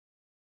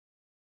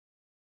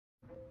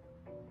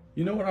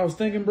You know what I was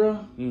thinking,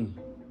 bro?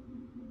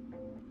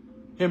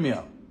 Hear me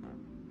out.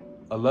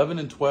 11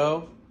 and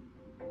 12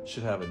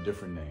 should have a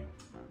different name.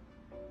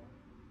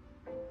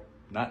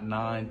 Not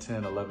 9,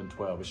 10, 11,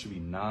 12. It should be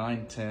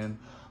 9, 10,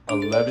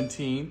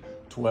 11,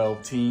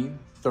 12,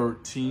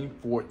 13,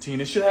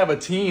 14. It should have a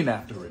teen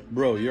after it.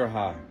 Bro, you're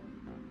high.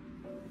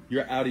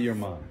 You're out of your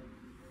mind.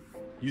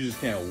 You just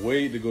can't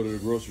wait to go to the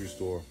grocery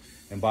store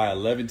and buy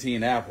 11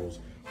 teen apples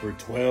for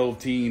 $12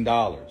 teen.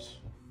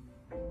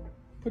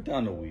 Put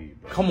down the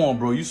weed, bro. Come on,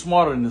 bro. You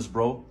smarter than this,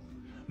 bro.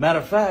 Matter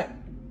of fact,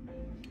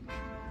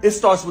 it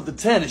starts with the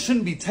 10. It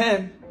shouldn't be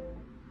 10.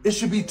 It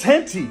should be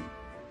 10T.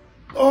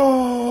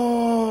 Oh.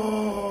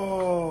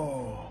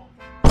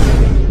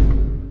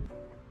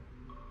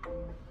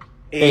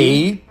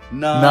 8,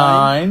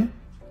 9,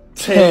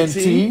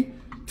 10T,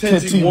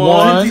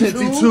 10T1,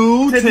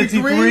 10T2,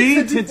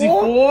 10T3,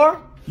 10T4.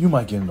 You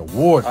might get an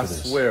award for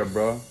this. I swear,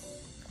 bro.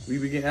 We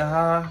be getting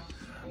high,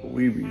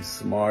 we be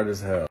smart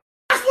as hell.